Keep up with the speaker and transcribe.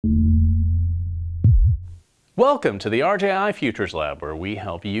Welcome to the RJI Futures Lab, where we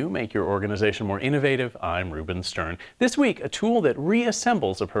help you make your organization more innovative. I'm Ruben Stern. This week, a tool that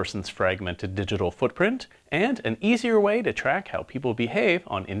reassembles a person's fragmented digital footprint and an easier way to track how people behave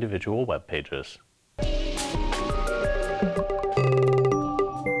on individual web pages.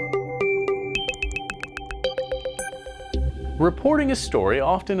 Reporting a story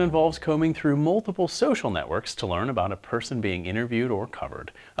often involves combing through multiple social networks to learn about a person being interviewed or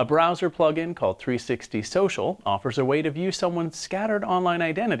covered. A browser plugin called 360social offers a way to view someone's scattered online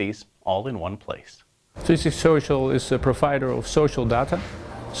identities all in one place. 360social is a provider of social data.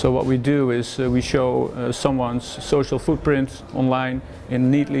 So what we do is we show someone's social footprint online in a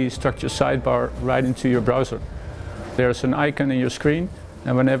neatly structured sidebar right into your browser. There's an icon in your screen,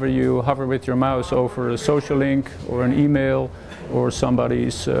 and whenever you hover with your mouse over a social link or an email or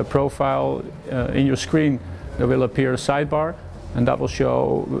somebody's profile in your screen, there will appear a sidebar, and that will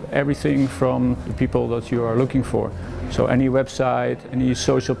show everything from the people that you are looking for. So any website, any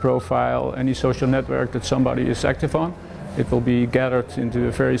social profile, any social network that somebody is active on, it will be gathered into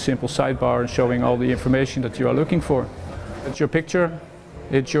a very simple sidebar showing all the information that you are looking for. It's your picture,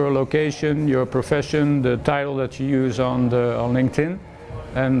 it's your location, your profession, the title that you use on LinkedIn,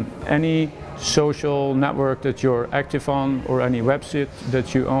 and any social network that you're active on or any website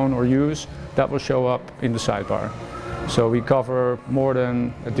that you own or use, that will show up in the sidebar. So we cover more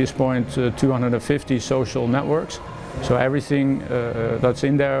than, at this point, 250 social networks. So everything that's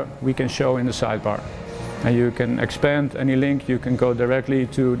in there we can show in the sidebar. And you can expand any link, you can go directly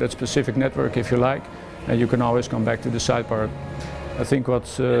to that specific network if you like, and you can always come back to the sidebar. I think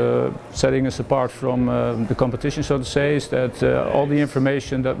what's setting us apart from the competition, so to say, is that all the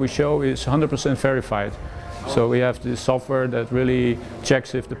information that we show is 100% verified. So we have this software that really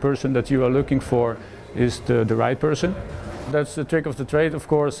checks if the person that you are looking for is the right person. That's the trick of the trade, of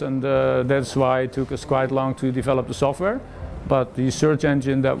course, and that's why it took us quite long to develop the software. But the search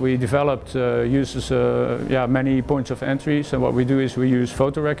engine that we developed uses many points of entry. So what we do is we use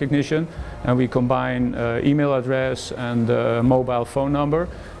photo recognition, and we combine email address and mobile phone number.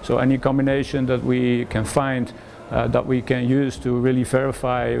 So any combination that we can find that we can use to really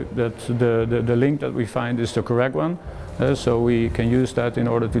verify that the link that we find is the correct one. So we can use that in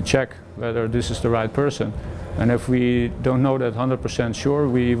order to check whether this is the right person. And if we don't know that 100% sure,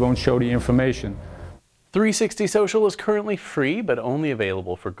 we won't show the information. 360social is currently free, but only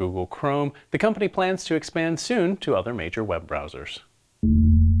available for Google Chrome. The company plans to expand soon to other major web browsers.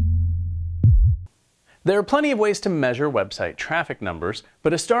 There are plenty of ways to measure website traffic numbers,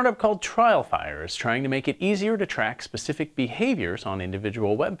 but a startup called Trialfire is trying to make it easier to track specific behaviors on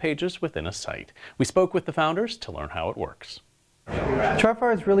individual web pages within a site. We spoke with the founders to learn how it works.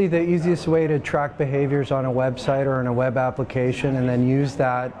 Trialfire is really the easiest way to track behaviors on a website or in a web application, and then use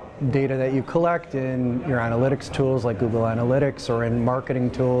that data that you collect in your analytics tools like Google Analytics or in marketing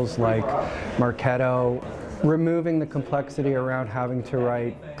tools like Marketo, removing the complexity around having to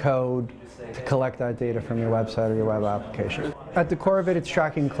write code to collect that data from your website or your web application. At the core of it, it's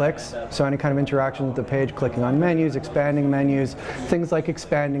tracking clicks, so any kind of interaction with the page, clicking on menus, expanding menus, things like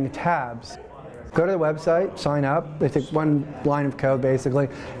expanding tabs. Go to the website, sign up, they take one line of code basically,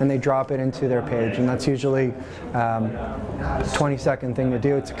 and they drop it into their page, and that's usually a 20-second thing to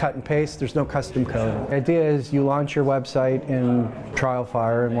do. It's a cut and paste, there's no custom code. The idea is you launch your website in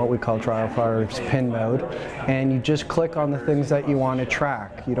Trialfire, in what we call Trialfire's pin mode, and you just click on the things that you want to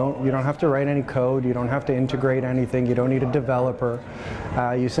track. You don't have to write any code, you don't have to integrate anything, you don't need a developer.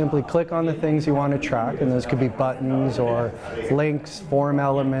 You simply click on the things you want to track, and those could be buttons or links, form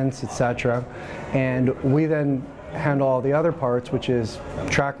elements, etc. And we then handle all the other parts, which is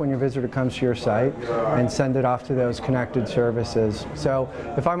track when your visitor comes to your site and send it off to those connected services. So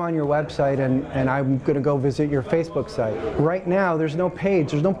if I'm on your website and I'm going to go visit your Facebook site, right now there's no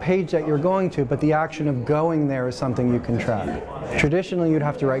page that you're going to, but the action of going there is something you can track. Traditionally you'd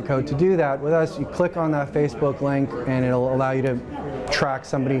have to write code to do that. With us, you click on that Facebook link and it'll allow you to track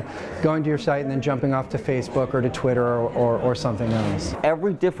somebody going to your site and then jumping off to Facebook or to Twitter or something else.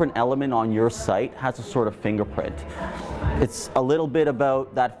 Every different element on your site has a sort of fingerprint. It's a little bit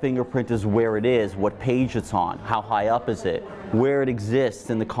about that fingerprint is where it is, what page it's on, how high up is it, where it exists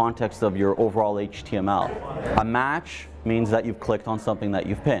in the context of your overall HTML. A match means that you've clicked on something that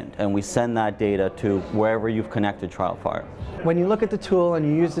you've pinned, and we send that data to wherever you've connected Trialfire. When you look at the tool and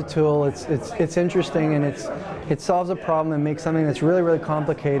you use the tool, it's interesting, and it solves a problem and makes something that's really, really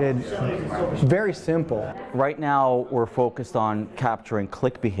complicated very simple. Right now we're focused on capturing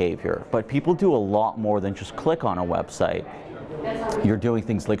click behavior, but people do a lot more than just click on a website. You're doing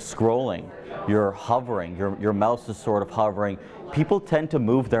things like scrolling, you're hovering, your mouse is sort of hovering, people tend to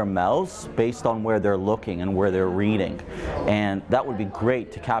move their mouse based on where they're looking and where they're reading, and that would be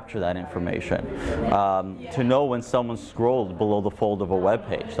great to capture that information. To know when someone scrolled below the fold of a web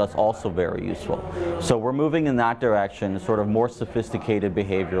page, that's also very useful. So we're moving in that direction, sort of more sophisticated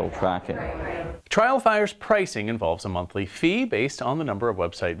behavioral tracking. Trialfire's pricing involves a monthly fee based on the number of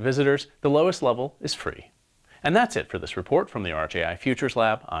website visitors. The lowest level is free. And that's it for this report from the RJI Futures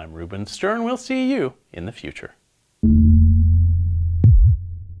Lab. I'm Ruben Stern. We'll see you in the future.